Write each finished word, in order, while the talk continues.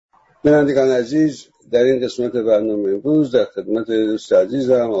بینندگان عزیز، در این قسمت برنامه امروز در خدمت دوست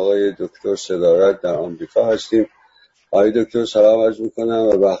عزیزم آقای دکتر صدارت در آمریکا هستیم. آقای دکتر سلام عرض میکنم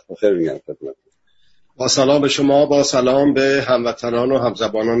و وقت بخیر میگم خدمت. با سلام به شما، با سلام به هموطنان و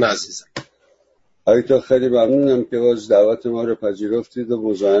همزبانان عزیزم. آقای دکتر خیلی ممنونم که باز دعوت ما رو پذیرفتید و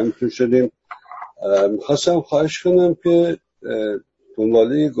مزاحمتون شدیم. میخواستم خواهش کنم که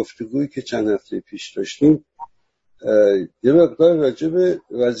دنباله گفتگویی که چند هفته پیش داشتیم یه مقدار راجع به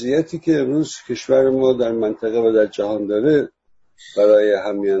وضعیتی که امروز کشور ما در منطقه و در جهان داره برای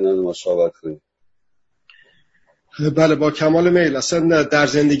همیهنان ما صحبت کنیم. بله، با کمال میل. اصلا در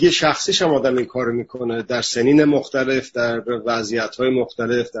زندگی شخصیش هم آدم این کارو میکنه، در سنین مختلف، در وضعیت‌های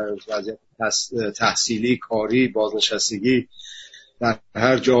مختلف، در وضعیت تحصیلی، کاری، بازنشستگی، در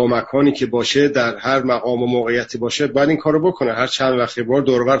هر جا و مکانی که باشه، در هر مقام و موقعیتی باشه باید این کارو بکنه. هر چند وقت بار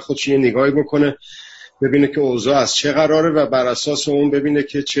دور و بر خودش یه نگاهی بکنه، ببینه که اوضاع از چه قراره و بر اساس اون ببینه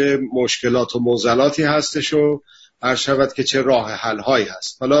که چه مشکلات و معضلاتی هستش و هر شود که چه راه حل هایی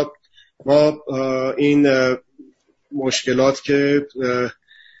هست. حالا ما این مشکلات که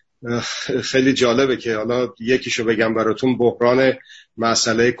خیلی جالبه که حالا یکیشو بگم براتون، بحران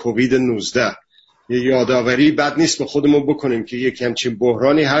مسئله کووید 19. یه یادآوری بد نیست به خودمون بکنیم که یک همچین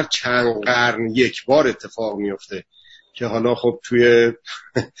بحرانی هر چند قرن یک بار اتفاق میفته که حالا خب توی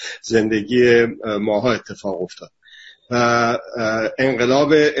زندگی ماها اتفاق افتاد. و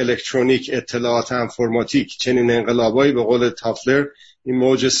انقلاب الکترونیک، اطلاعات انفرماتیک، چنین انقلابایی به قول تافلر این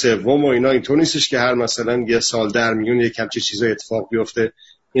موج سوم و اینا، اینطور نیستش که هر مثلا یه سال در میون یک همچین چیزای اتفاق بیفته.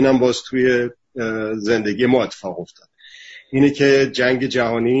 اینم باز توی زندگی ما اتفاق افتاد. اینه که جنگ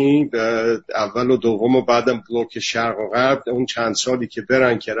جهانی اول و دوم و بعدم بلوک شرق و غرب، اون چند سالی که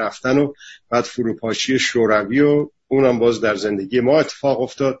برن که رفتن و بعد فروپاشی شوروی و اونم باز در زندگی ما اتفاق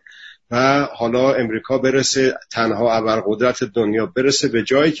افتاد. و حالا امریکا برسه تنها ابرقدرت دنیا، برسه به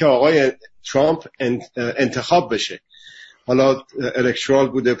جایی که آقای ترامپ انتخاب بشه. حالا الکترال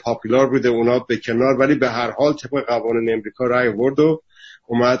بوده، پاپولار بوده، اونا به کنار، ولی به هر حال طبق قوانین امریکا رای آورد و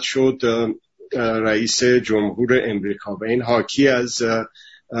اومد شد رئیس جمهور امریکا و این حاکی از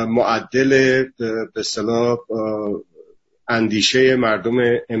معدل به اصطلاح اندیشه مردم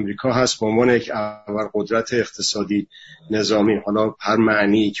امریکا هست به عنوان یک ابرقدرت اقتصادی نظامی. حالا هر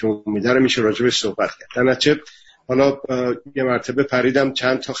معنی که امیده رو میشه راجبش صحبت کرد. در نتیجه حالا یه مرتبه پریدم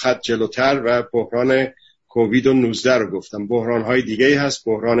چند تا خط جلوتر و بحران کووید 19 رو گفتم. بحران‌های دیگه‌ای هست،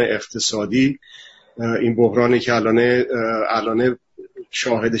 بحران اقتصادی. این بحرانی که الان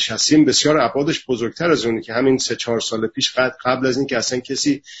شاهدش هستیم بسیار ابعادش بزرگتر از اونی که همین 3-4 سال پیش قبل از این که اصلا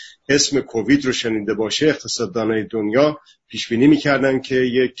کسی اسم کووید رو شنیده باشه، اقتصاددانای دنیا پیش بینی می‌کردن که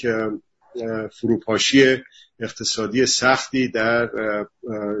یک فروپاشی اقتصادی سختی در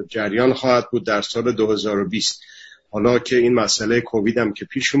جریان خواهد بود در سال 2020. حالا که این مسئله کووید هم که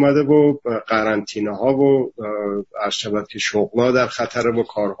پیش اومده و قرنطینه ها و عرض شود که شغل‌ها در خطر و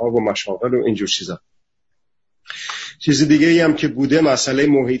کارها و مشاغل و اینجور چیزا. چیز دیگه ای هم که بوده مسئله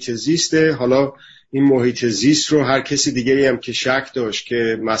محیط زیسته. حالا این محیط زیست رو هر کسی دیگه ای هم که شک داشت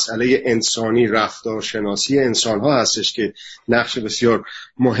که مسئله انسانی، رفتارشناسی انسان ها هستش که نقش بسیار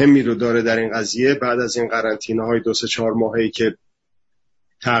مهمی رو داره در این قضیه، بعد از این قرنطینه های 2-4 ماهه‌ای که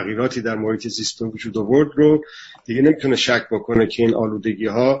تغییراتی در محیط زیست وجود آورد رو دیگه نمیتونه شک بکنه که این آلودگی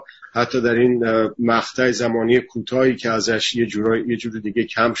ها حتی در این مقطع زمانی کوتاهی که ازش یه جور دیگه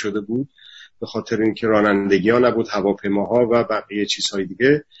کم شده بود به خاطر اینکه رانندگی ها نبود، هواپیماها و بقیه چیزهای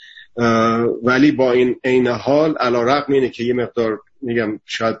دیگه، ولی با این عین حال علیرغم اینه که یه مقدار میگم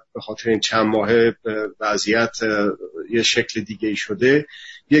شاید به خاطر این چند ماهه وضعیت یه شکل دیگه ای شده،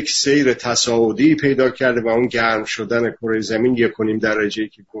 یک سیر تصاعدی پیدا کرده و اون گرم شدن کره زمین 1.5 درجه‌ای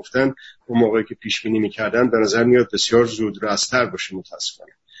که گفتن اون موقعی که پیش بینی می‌کردن به نظر میاد بسیار زودرس‌تر باشه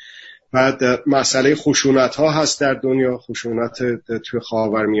متاسفانه. بعد مسئله خشونت‌ها هست در دنیا، خشونت توی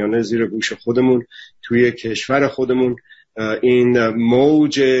خاورمیانه زیر گوش خودمون، توی کشور خودمون. این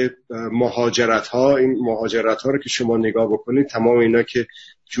موج مهاجرت‌ها، این مهاجرت‌ها رو که شما نگاه بکنید، تمام اینا که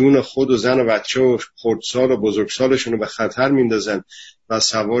جون خود و زن و بچه و خردسال و بزرگسالشون رو به خطر میندازن و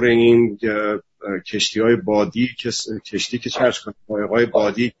سوار این کشتی‌های بادی، کشتی که قایق‌های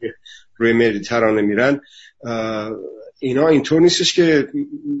بادی که روی مدیترانه میرن، اینا اینطور نیستش که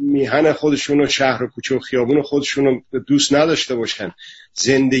میهن خودشون و شهر و کوچه و خیابون خودشون رو دوست نداشته باشن.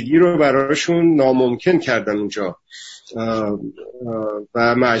 زندگی رو براشون ناممکن کردن اونجا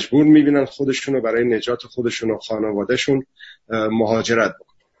و مجبور میبینن خودشون رو برای نجات خودشون و خانوادهشون مهاجرت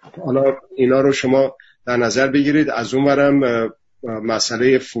بکنن. حالا اینا رو شما در نظر بگیرید. از اون ورم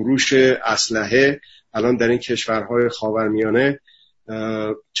مسئله فروش اسلحه الان در این کشورهای خاورمیانه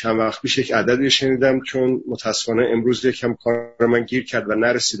چند وقت پیش یک عددی شنیدم، چون متاسفانه امروز یکم کار من گیر کرد و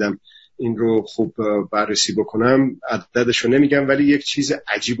نرسیدم این رو خوب بررسی بکنم، عددشو نمیگم، ولی یک چیز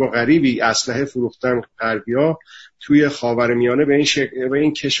عجیب و غریبی اسلحه فروختن غربی‌ها توی خاورمیانه به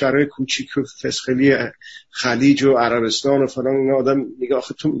این کشورهای کوچیک و فسخلی خلیج و عربستان و فلان. این آدم میگه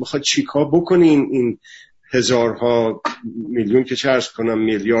آخه تو میخواد چیکار بکنین این هزارها میلیون که چه عرض کنم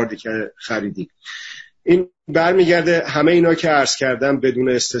میلیاردی که خریدی. این برمیگرده همه اینا که عرض کردم بدون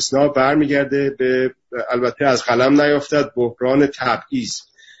استثناء برمیگرده به، البته از قلم نیافتد، بحران تبعیض.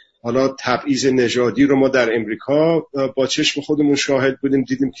 حالا تبعیض نژادی رو ما در امریکا با چشم خودمون شاهد بودیم،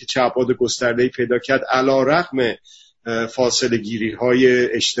 دیدیم که چه ابعاد گسترده‌ای پیدا کرد علی‌رغم فاصله گیری های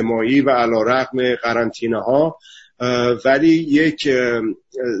اجتماعی و علی‌رغم قرنطینه ها، ولی یک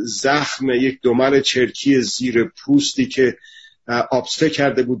زخم، یک دمل چرکی زیر پوستی که آبسته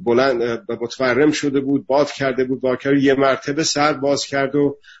کرده بود، بلند متورم شده بود، باد کرده بود، یه مرتبه سر باز کرد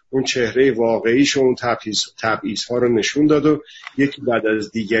و اون چهره واقعیش و اون تبعیض‌ها رو نشون داد و یکی بعد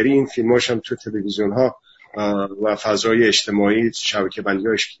از دیگری این فیلماش هم تو تلویزیون ها و فضای اجتماعی، شبکه‌بندی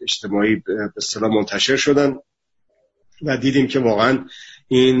های اجتماعی به اصطلاح منتشر شدن و دیدیم که واقعا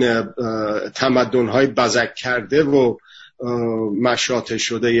این تمدن‌های بزک کرده و مشاطه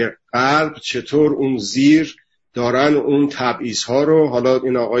شده غرب چطور اون زیر دارن اون تبعیض‌ها رو. حالا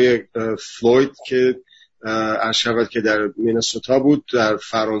این آقای فلوید که ارشد که در مینسوتا بود در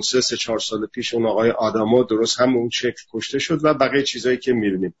فرانسه 3-4 سال پیش، اون آقای آدامو درست هم اون شکل کشته شد و بقیه چیزایی که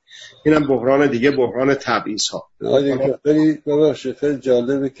می‌بینیم. اینم بحران دیگه، بحران تبعیض‌ها. خیلی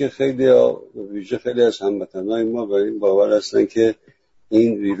جالبه که خیلی از هموطنان ما بر این باور هستن که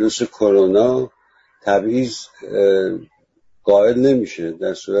این ویروس کرونا تبعیض قائل نمیشه،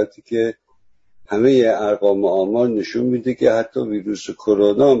 در صورتی که همه ارقام و آمار نشون میده که حتی ویروس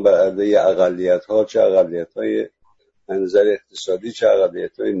کرونا بر علیه اقلیت‌ها، چه اقلیت‌های از نظر اقتصادی چه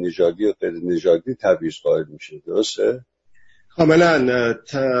اقلیت‌های نژادی و غیر نژادی تبعیض قائل میشه. درسته؟ کاملا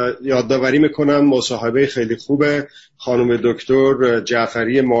یادآوری میکنم مصاحبه خیلی خوبه خانم دکتر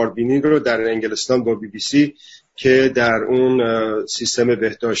جعفری ماربینی رو در انگلستان با BBC که در اون سیستم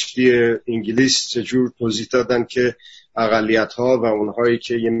بهداشتی انگلیس چجور توضیح دادن که اقلیت‌ها و اونهایی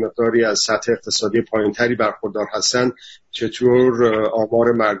که یه مقداری از سطح اقتصادی پایین‌تری برخوردار هستن چطور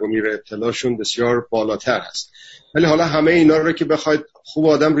آمار مرگ و میر ابتلاشون بسیار بالاتر هست. ولی حالا همه اینا رو که بخواید خوب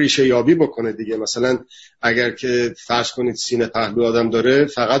آدم ریشه یابی بکنه دیگه، مثلا اگر که فرض کنید سینه پهلو آدم داره،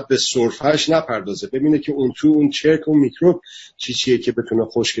 فقط به سرفهش نپردازه، ببینه که اون تو اون چرک و میکروب چیه که بتونه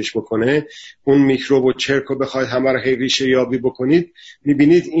خشکش بکنه. اون میکروب و چرک رو بخواید همه رو ریشه یابی بکنید،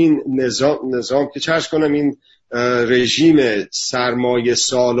 میبینید این نظام که چرس کنم این رژیم سرمایه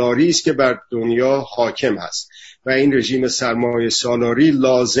سالاری است که بر دنیا حاکم هست و این رژیم سرمایه سالاری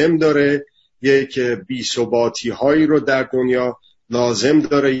لازم داره یک بی‌ثباتی هایی رو در دنیا، لازم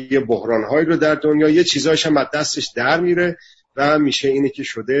داره یه بحران هایی رو در دنیا، یه چیزایش هم از دستش در میره و میشه اینه که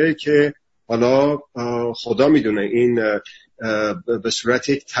شده که حالا خدا میدونه این به صورت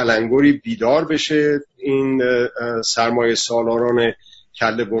یک تلنگری بیدار بشه این سرمایه سالاران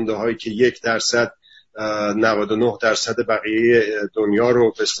کله گنده هایی که 1% 99% بقیه دنیا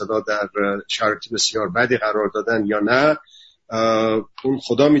رو به اصطلاح در شرایط بسیار بدی قرار دادن یا نه. اون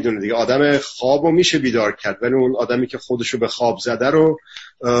خدا میدونه دیگه. آدم خوابو میشه بیدار کرد ولی اون آدمی که خودشو به خواب زده رو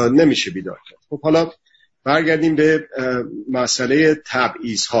نمیشه بیدار کرد. خب حالا برگردیم به مسئله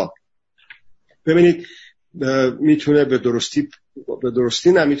تبعیض ها. ببینید میتونه به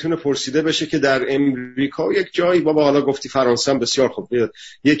درستی نمیتونه پرسیده بشه که در امریکا یک جایی بابا، حالا گفتی فرانسه هم بسیار خوب،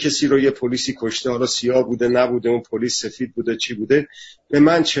 یک کسی رو یه پلیسی کشته، حالا سیاه بوده نبوده، اون پلیس سفید بوده چی بوده، به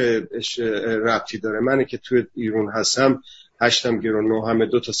من چه ربطی داره؟ منه که توی ایران هستم 8 گرون 9 همه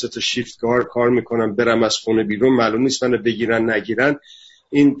 2 تا 3 تا شیفت کار میکنم، برم از خونه بیرون معلوم نیست منو بگیرن نگیرن.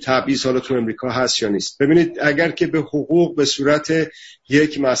 این تبعیض حالا تو امریکا هست یا نیست؟ ببینید اگر که به حقوق به صورت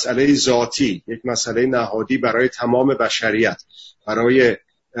یک مسئله ذاتی، یک مسئله نهادی برای تمام بشریت، برای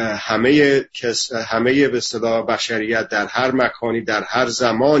همه به اصطلاح بشریت در هر مکانی در هر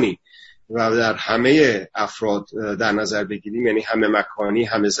زمانی و در همه افراد در نظر بگیریم، یعنی همه مکانی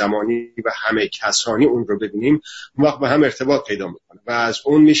همه زمانی و همه کسانی اون رو ببینیم، اون وقت به هم ارتباط پیدا میکنه و از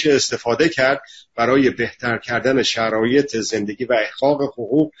اون میشه استفاده کرد برای بهتر کردن شرایط زندگی و احقاق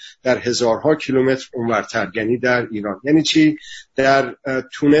حقوق در هزارها کیلومتر اونورتر، یعنی در ایران. یعنی چی؟ در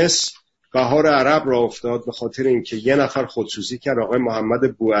تونس بهار عرب را افتاد به خاطر اینکه یه نفر خودسوزی کرد، آقای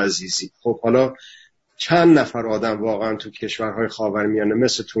محمد بوعزیزی. خب حالا چند نفر آدم واقعا تو کشورهای خاورمیانه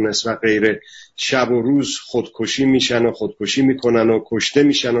مثل تونس و غیره شب و روز خودکشی میشن و خودکشی میکنن و کشته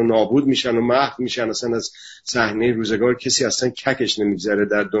میشن و نابود میشن و محو میشن، اصلا از صحنه روزگار کسی اصلا ککش نمیگذره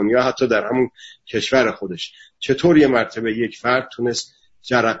در دنیا، حتی در همون کشور خودش. چطور یه مرتبه یک فرد تونست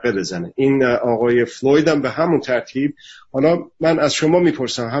جرقه بزنه؟ این آقای فلوید هم به همون ترتیب. حالا من از شما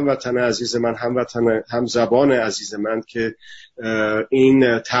میپرسم، هموطن عزیز من، هم زبان عزیز من، که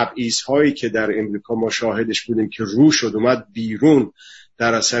این تبعیض هایی که در امریکا ما شاهدش بودیم که رو شد اومد بیرون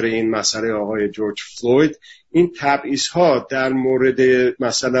در اثر این مسئله آقای جورج فلوید، این تبعیض ها در مورد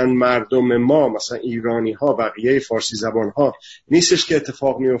مثلا مردم ما، مثلا ایرانی ها، بقیه فارسی زبان ها نیستش که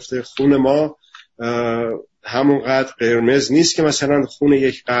اتفاق میفته؟ خون ما همونقدر قرمز نیست که مثلا خون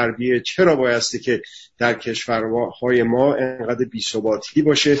یک غربیه. چرا بایستی که در کشورهای ما انقدر بی‌ثباتی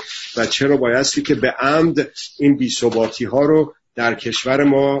باشه و چرا بایستی که به عمد این بی‌ثباتی ها رو در کشور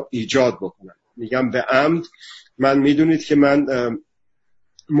ما ایجاد بکنن؟ میگم به عمد. من میدونید که من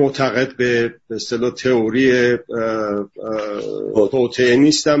معتقد به اصطلاح تئوری توطئه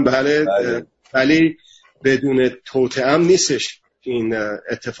نیستم، بله، ولی بدون توطئه هم نیستش این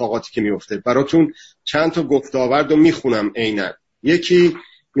اتفاقاتی که میفته. براتون چند تا گفتاورد رو میخونم عیناً. یکی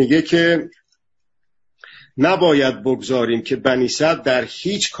میگه که نباید بگذاریم که بنی صدر در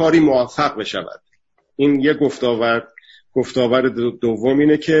هیچ کاری موفق بشود. این یه گفتاورد دوم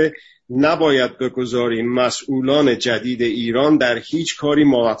اینه که نباید بگذاریم مسئولان جدید ایران در هیچ کاری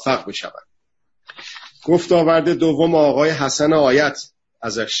موفق بشود. گفتاورد دوم آقای حسن آیت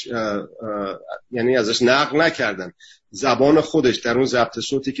ازش نقل نکردن، زبان خودش در اون ضبط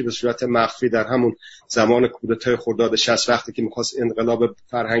صوتی که به صورت مخفی در همون زمان کودتای خرداد 60 وقتی که می‌خواست انقلاب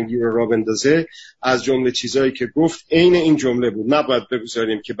فرهنگی رو راه بندازه، از جمله چیزایی که گفت عین این جمله بود: نباید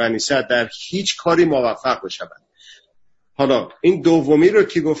بگذاریم که بنی صدر در هیچ کاری موفق بشوند. حالا این دومی رو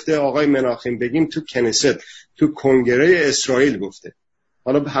که گفته آقای مناخیم بگیم تو کنست، تو کنگره اسرائیل گفته.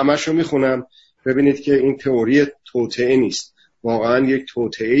 حالا همه‌شو میخونم ببینید که این تئوری توطئه نیست، واقعا یک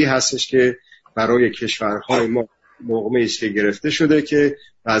توطئه‌ای هستش که برای کشورهای ما موقعی است که گرفته شده که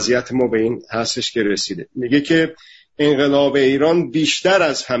وضعیت ما به این هستش که رسیده. میگه که انقلاب ایران بیشتر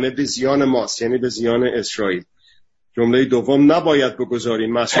از همه به زیان ماست، یعنی به زیان اسرائیل. جمله دوم: نباید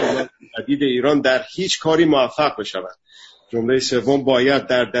بگذاریم مسئولان جدید ایران در هیچ کاری موفق بشوند. جمله سوم: باید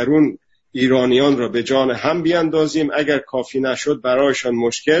در درون ایرانیان را به جان هم بیاندازیم، اگر کافی نشد برایشان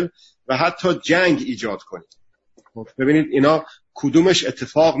مشکل و حتی جنگ ایجاد کنیم. ببینید اینا کدومش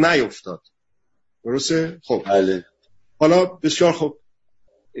اتفاق نیفتاد؟ درسته؟ خب بله. حالا بسیار خوب،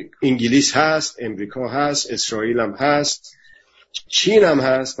 انگلیس هست، امریکا هست، اسرائیل هم هست، چین هم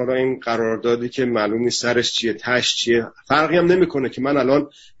هست. حالا این قراردادی که معلوم نیست سرش چیه، تش چیه، فرقی هم نمیکنه که من الان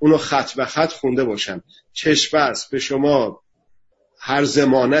اونو خط به خط خونده باشم. چشم به شما هر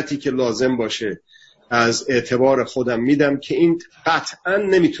ضمانتی که لازم باشه از اعتبار خودم میدم که این قطعا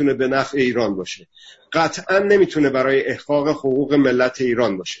نمیتونه به نفع ایران باشه، قطعا نمیتونه برای احقاق حقوق ملت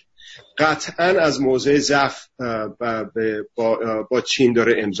ایران باشه، قطعا از موضع ضعف با چین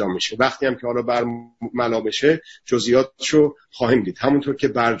داره امضا میشه. وقتی هم که حالا برملا بشه جزئیاتشو خواهیم دید. همونطور که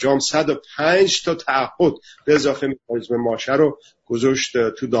برجام 105 تا تعهد به اضافه مکانیزم ماشه رو گذاشت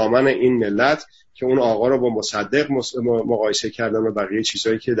تو دامن این ملت که اون آقا رو با مصدق مقایسه کردن و بقیه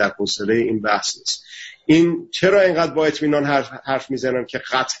چیزایی که در حوصله این بحث نیست. این چرا اینقدر با اطمینان حرف میزنم که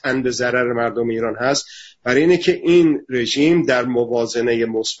قطعاً به ضرر مردم ایران هست؟ برای اینه که این رژیم در موازنه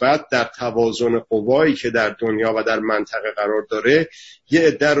مثبت، در توازن قوایی که در دنیا و در منطقه قرار داره، یه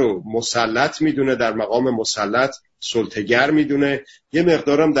عده رو مسلط میدونه، در مقام مسلط سلطه‌گر میدونه، یه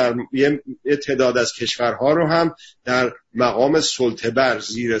مقدارم در یه تعداد از کشورها رو هم در مقام سلطه‌بر،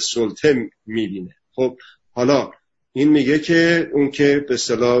 زیر سلطه میبینه. خب حالا این میگه که اون که به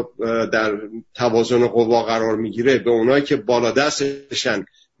اصطلاح در توازن قوا قرار میگیره به اونایی که بالا دستشن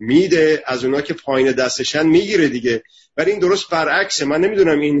میده، از اونایی که پایین دستشن میگیره دیگه. ولی این درست برعکسه. من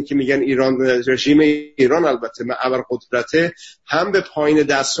نمیدونم این که میگن ایران، رژیم ایران البته ابرقدرته، هم به پایین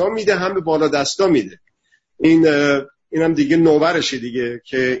دستا میده هم به بالا دستا میده. اینم دیگه نوبرشه دیگه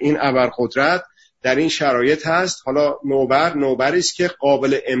که این ابرقدرت در این شرایط هست. حالا نوبری است که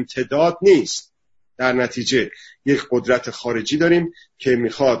قابل امتداد نیست. در نتیجه یک قدرت خارجی داریم که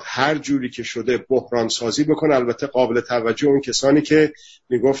میخواد هر جوری که شده بحران سازی بکنه. البته قابل توجه اون کسانی که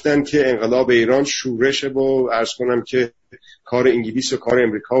میگفتن که انقلاب ایران شورشه و عرض کنم که کار انگلیس و کار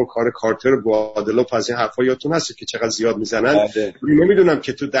امریکا و کار کارتر و گوادلوپ، از این حرفا یادتون هست که چقدر زیاد میزنن. نمیدونم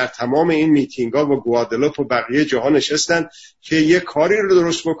که تو در تمام این میتینگ‌ها و گوادلوپ و بقیه جاها نشستن که یه کاری رو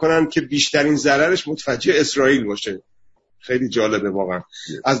درست بکنن که بیشترین ضررش متوجه اسرائیل باشه. خیلی جالبه واقعا.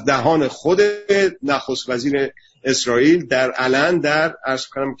 از دهان خود نخست وزیر اسرائیل در علن در عرض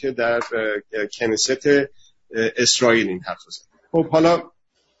کنم که در کنست اسرائیل این حرف زد. خب حالا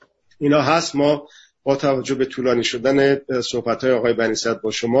اینا هست. ما با توجه به طولانی شدن صحبت‌های آقای بنی صدر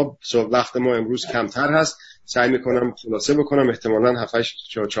با شما، وقت ما امروز کمتر هست، سعی می‌کنم خلاصه بکنم. احتمالاً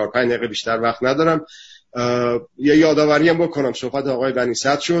 4-5 دقیقه بیشتر وقت ندارم. یه یادآوری هم بکنم. صحبت آقای بنی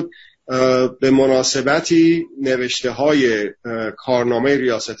صدر شد به مناسبتی نوشته‌های کارنامه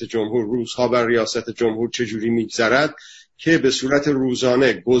ریاست جمهور، روزها بر ریاست جمهور چجوری می‌گذرد، که به صورت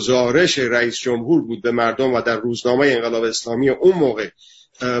روزانه گزارش رئیس جمهور بود به مردم و در روزنامه انقلاب اسلامی اون موقع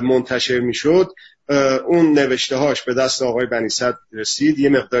منتشر میشد. اون نوشته‌هاش به دست آقای بنی صدر رسید. یه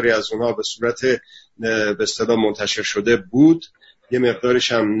مقداری از اونها به صورت به اصطلاح منتشر شده بود، یه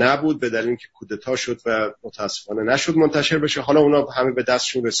مقدارش هم نبود به دلیل اینکه کودتا شد و متاسفانه نشد منتشر بشه. حالا اونا همه به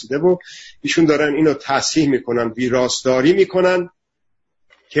دستشون رسیده و ایشون دارن اینو تصحیح میکنن، ویراستاری میکنن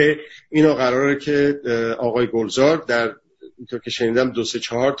که اینو قراره که آقای گلزار در اینطور که شنیدم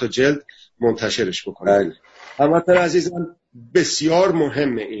 2-4 تا جلد منتشرش بکنه. هموطنان عزیزم، بسیار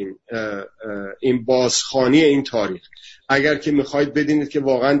مهمه این بازخوانی این تاریخ. اگر که میخواید بدونید که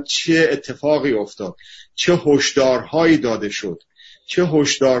واقعا چه اتفاقی افتاد، چه هشدارهایی داده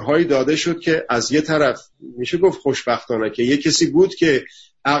شد که از یه طرف میشه گفت خوشبختانه که یه کسی بود که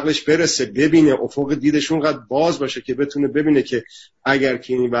عقلش برسه ببینه، افق دیدش اونقدر باز باشه که بتونه ببینه که اگر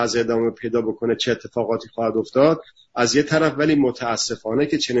که این وضع ادامه پیدا بکنه چه اتفاقاتی خواهد افتاد. از یه طرف ولی متاسفانه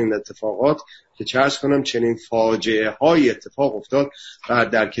که چنین اتفاقات که چرس کنم چنین فاجعه های اتفاق افتاد و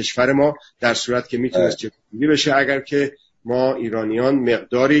در کشور ما در صورت که میتونست جلوگیری بشه اگر که ما ایرانیان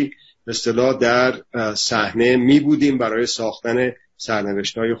مقداری به اصطلاح در صحنه می بودیم برای ساختن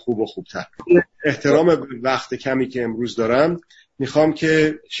سرنوشت‌های خوب و خوبتر. احترام به وقت کمی که امروز دارم، میخوام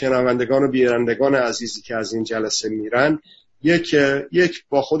که شنوندگان و بینندگان عزیزی که از این جلسه میرن یک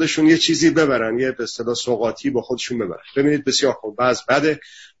با خودشون یه چیزی ببرن، یه به اصطلاح سوغاتی با خودشون ببرن. ببینید بسیار خوب، بعد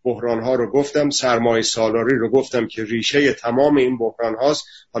بحران‌ها رو گفتم، سرمایه سالاری رو گفتم که ریشه تمام این بحران هاست.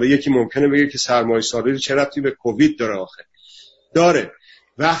 حالا یکی ممکنه بگه که سرمایه سالاری چه ربطی به کووید داره؟ آخه داره.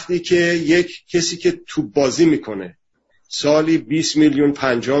 وقتی که یک کسی که توپ بازی میکنه سالی 20 میلیون،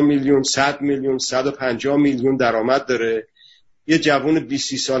 50 میلیون، 100 میلیون، 150 میلیون درآمد داره، یه جوون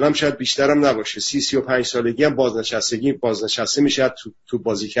 20-30 سالم شاید بیشترم نباشه، 30-35 سالگی هم بازنشسته میشه تو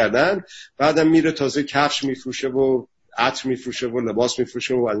بازی کردن، بعدم میره تازه کفش میفروشه و عطر میفروشه و لباس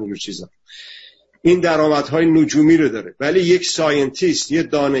میفروشه و از اینجور چیزا. این درآمدهای نجومی رو داره. ولی یک ساینتیست، یه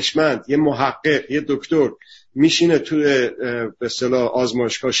دانشمند، یه محقق، یه دکتر میشینه تو به اصطلاح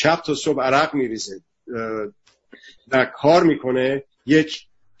آزمایشگاه، شب تا صبح عرق میریزه، در کار میکنه، یک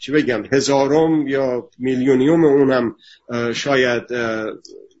چی بگم هزارم یا میلیونیوم اونم شاید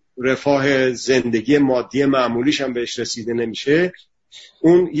رفاه زندگی مادی معمولیش هم بهش رسیده نمیشه.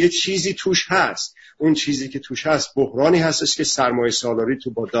 اون یه چیزی توش هست. اون چیزی که توش هست بحرانی هستش که سرمایه سالاری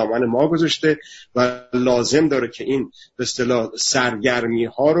تو با دامن ما گذاشته و لازم داره که این به اصطلاح سرگرمی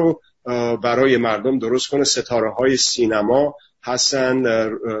ها رو برای مردم درست کنه. ستاره های سینما هستن،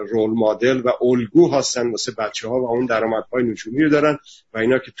 رول مدل و الگو هستن واسه بچه‌ها و اون درآمدهای نجومی رو دارن و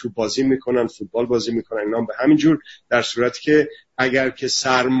اینا که تو بازی میکنن، فوتبال بازی میکنن، اینا به همین جور. در صورتی که اگر که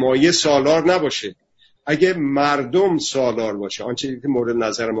سرمایه سالار نباشه، اگه مردم سالار باشه، آنچه که مورد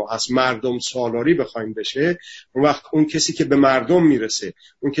نظر ما هست مردم سالاری بخوایم بشه، اون وقت اون کسی که به مردم میرسه،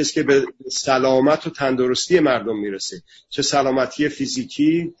 اون کسی که به سلامت و تندرستی مردم میرسه، چه سلامتی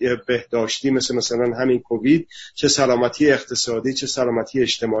فیزیکی بهداشتی مثلا همین کووید، چه سلامتی اقتصادی، چه سلامتی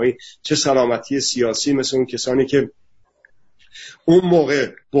اجتماعی، چه سلامتی سیاسی، مثل اون کسانی که اون موقع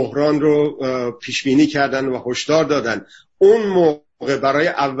بحران رو پیش بینی کردن و هشدار دادن، اون موقع برای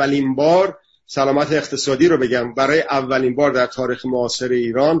اولین بار سلامت اقتصادی رو بگم، برای اولین بار در تاریخ معاصر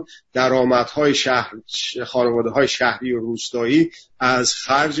ایران درآمدهای خانواده‌های شهری و روستایی از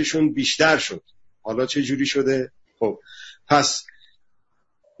خرجشون بیشتر شد. حالا چه جوری شده؟ خب پس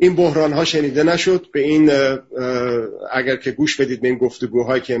این بحران ها شنیده نشد. به این اگر که گوش بدید به این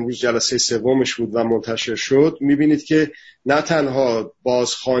گفتگوهایی که امروز جلسه سومش بود و منتشر شد، میبینید که نه تنها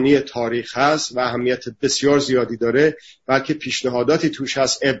بازخوانی تاریخ هست و اهمیت بسیار زیادی داره، بلکه پیشنهاداتی توش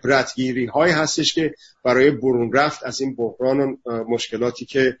هست، عبرتگیری هایی هستش که برای برون رفت از این بحران و مشکلاتی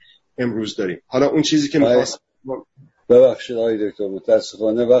که امروز داریم. حالا اون چیزی که می‌خواستم ببخشید آقای دکتر،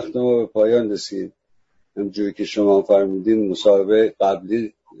 متاسفانه وقت ما به پایان رسید. همونجوری که شما فرمودین مصاحبه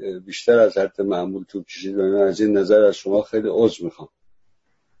قبلی بیشتر از حد معمول طول کشید و من از این نظر از شما خیلی عذر میخوام،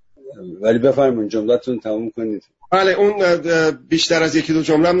 ولی بفرمایید جملتون تموم کنید. بله، اون بیشتر از یکی دو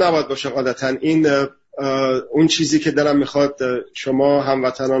جمله هم نباید باشه قاعدتاً. این اون چیزی که دلم میخواد شما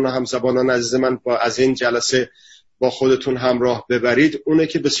هموطنان و همزبانان عزیز من با از این جلسه با خودتون همراه ببرید اونه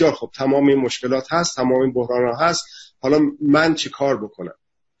که بسیار خوب، تمام این مشکلات هست، تمام این بحران ها هست، حالا من چی کار بکنم؟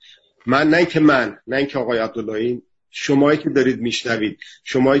 نه اینکه آقای عبداللهی، شمایی که دارید میشنوید،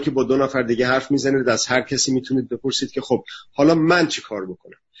 شمایی که با 2 نفر دیگه حرف میزنید، از هر کسی میتونید بپرسید که خب حالا من چی کار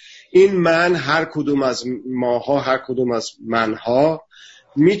بکنم؟ این من، هر کدوم از ماها، هر کدوم از منها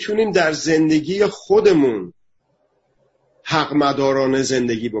میتونیم در زندگی خودمون حق مدارانه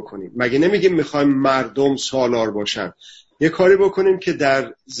زندگی بکنیم. مگه نمیگیم میخوایم مردم سالار باشن؟ یه کاری بکنیم که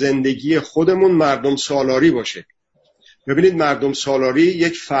در زندگی خودمون مردم سالاری باشه. ببینید، مردم سالاری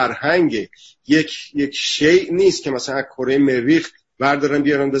یک فرهنگه، یک شیء نیست که مثلا کره مریخ بردارن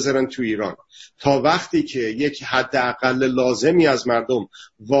بیارن بذارن تو ایران. تا وقتی که یک حداقل لازمی از مردم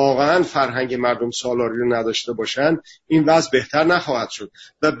واقعا فرهنگ مردم سالاری رو نداشته باشن، این وضع بهتر نخواهد شد.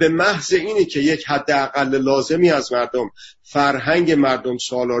 و به محض اینی که یک حداقل لازمی از مردم فرهنگ مردم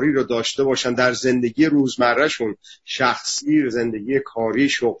سالاری رو داشته باشن، در زندگی روزمرهشون، شخصی، زندگی کاری،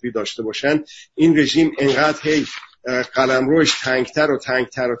 شغلی داشته باشن، این رژیم انقدر قلمروش تنگتر و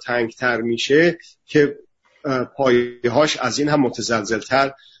تنگتر و تنگتر میشه که پایه‌هاش از این هم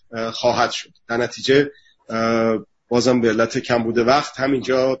متزلزلتر خواهد شد. در نتیجه بازم به علت کم بوده وقت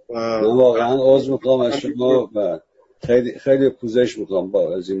همینجا واقعا عذر میخوام از شما و خیلی پوزش میخوام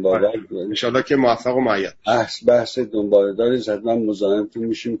از این بابت. انشالله که موفق و مؤید. بحث دنباله داری، حتما مزاحمتون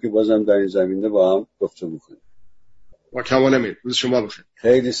میشیم که بازم در این زمینه با هم گفتگو کنیم. با کمال میل. روز شما بخیر.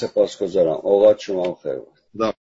 خیلی سپاسگزارم. اوقات شما بخیر.